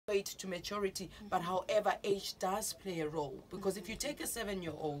wait to maturity, but however, age does play a role. Because if you take a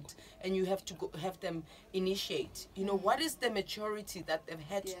 7-year-old and you have to have them initiate, you know, what is the maturity that they've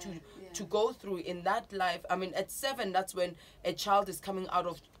had to go through in that life? I mean, at 7, that's when a child is coming out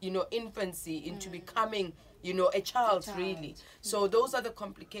of, you know, infancy into becoming, you know, a child, really. So those are the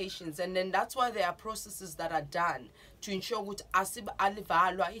complications, and then that's why there are processes that are done to ensure ukuthi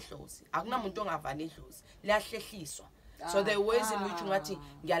alivalwa idlozi akunamuntu ongavali idlozi liyahlehliswa. So there are ways in which ungathi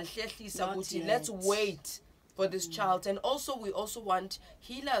ngiyalihlehlisa ukuthi let's wait for this child. And also we also want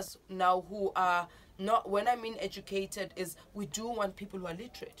healers now who are not, when I mean educated, is we do want people who are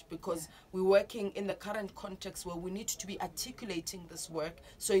literate, because we're working in the current context where we need to be articulating this work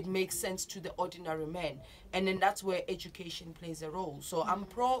so it makes sense to the ordinary man, and then that's where education plays a role. So I'm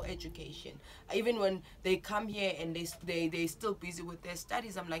pro education. Even when they come here and they're still busy with their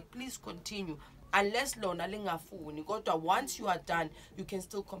studies, I'm like, please continue. Unless lona lingafuni, kodwa once you are done, you can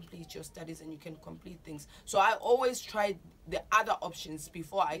still complete your studies and you can complete things. So I always try the other options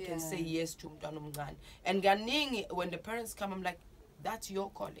before I can say yes to mntwana omncane. And ganingi, when the parents come, I'm like, that's your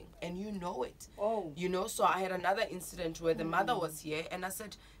calling and you know it. You know, so I had another incident where the mother was here and I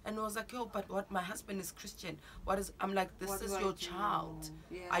said, and I was like, oh, but what, my husband is Christian, what is, I'm like, this is your child.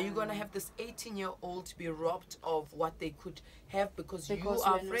 Are you gonna have this 18-year-old be robbed of what they could have because you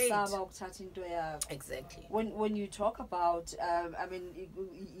are afraid? Exactly. When you talk about I mean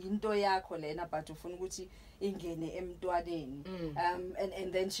into yakho lena but ufuna ukuthi ingene emntwaneni,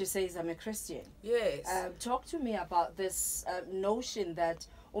 and then she says, I'm a Christian. Yes. Talk to me about this notion that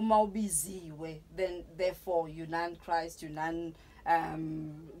uma ubiziwe, then therefore you non-Christ, you non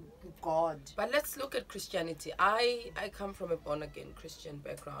God. But let's look at Christianity. I come from a born-again Christian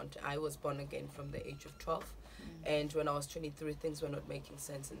background. I was born again from the age of 12. And when I was 23, things were not making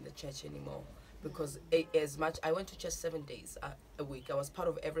sense in the church anymore. Because as much, I went to church 7 days a week. I was part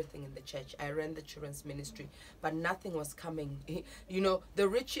of everything in the church. I ran the children's ministry, but nothing was coming. You know, the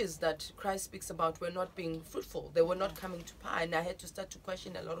riches that Christ speaks about were not being fruitful. They were not coming to power, and I had to start to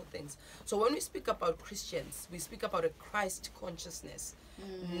question a lot of things. So when we speak about Christians, we speak about a Christ consciousness.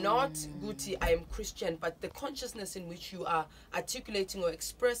 Not Guti, I am Christian, but the consciousness in which you are articulating or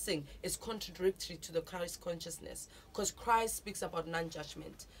expressing is contradictory to the Christ consciousness. Because Christ speaks about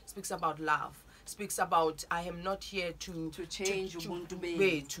non-judgment, speaks about love, speaks about I am not here to change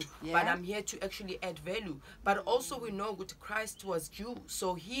but I'm here to actually add value. But also we know that Christ was Jew,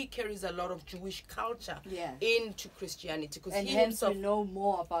 so he carries a lot of Jewish culture into Christianity, because and he hence himself, we know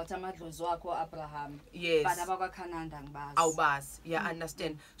more about amadlozi wakho Abraham. Yes. But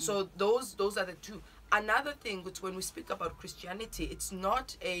Understand. So those are the two. Another thing, which when we speak about Christianity, it's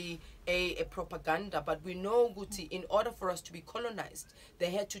not a propaganda, but we know, Guti, in order for us to be colonized,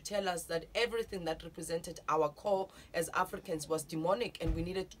 they had to tell us that everything that represented our core as Africans was demonic and we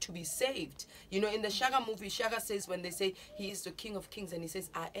needed to be saved. You know, in the Shaga movie, Shaga says, when they say he is the King of Kings, and he says,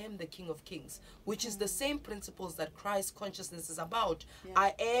 I am the King of Kings, which is the same principles that Christ consciousness is about.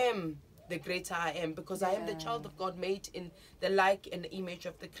 I am the greater I am, because I am the child of God, made in the like and the image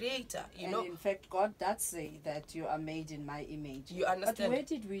of the Creator. You know, in fact, God does say that you are made in my image. You understand? But where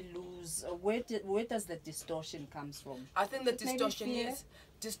did we lose? Where does the distortion comes from? I think the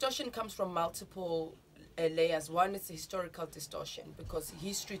distortion comes from multiple layers. One is the historical distortion, because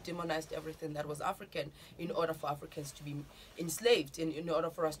history demonized everything that was African in order for Africans to be enslaved, in order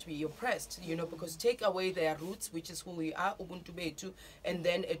for us to be oppressed, you know, because take away their roots, which is who we are, Ubuntu Betu, and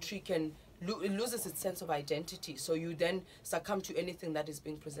then a tree can it loses its sense of identity, so you then succumb to anything that is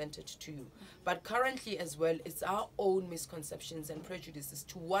being presented to you. But currently as well, it's our own misconceptions and prejudices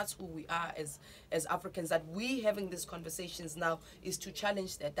towards who we are as Africans, that we having these conversations now is to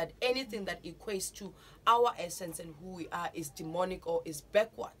challenge that anything that equates to our essence and who we are is demonic or is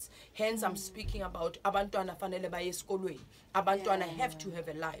backwards. Hence I'm speaking about abantwana fanele baye esikolweni. Abantwana have to have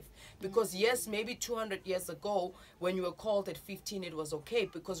a life, because yes, maybe 200 years ago when you were called at 15 it was okay,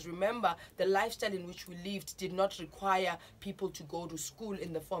 because remember, the lifestyle in which we lived did not require people to go to school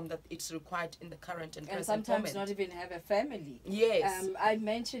in the form that it's required in the current and present sometimes moment. Not even have a family. Yes. I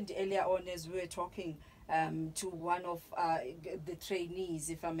mentioned earlier on, as we were talking to one of the trainees,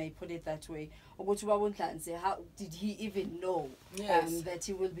 if I may put it that way, how did he even know that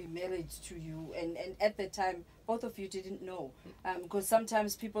he will be married to you? And at the time, both of you didn't know, because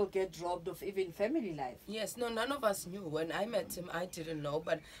sometimes people get robbed of even family life. Yes, no, none of us knew. When I met him, I didn't know,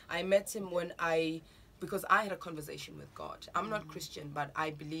 but I met him when I because I had a conversation with God. I'm not Christian, but I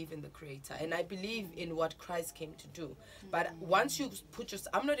believe in the Creator, and I believe in what Christ came to do. But once you put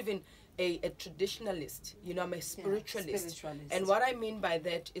I'm not even a traditionalist, you know, I'm a spiritualist. And what I mean by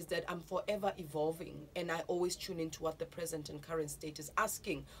that is that I'm forever evolving, and I always tune into what the present and current state is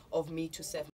asking of me to serve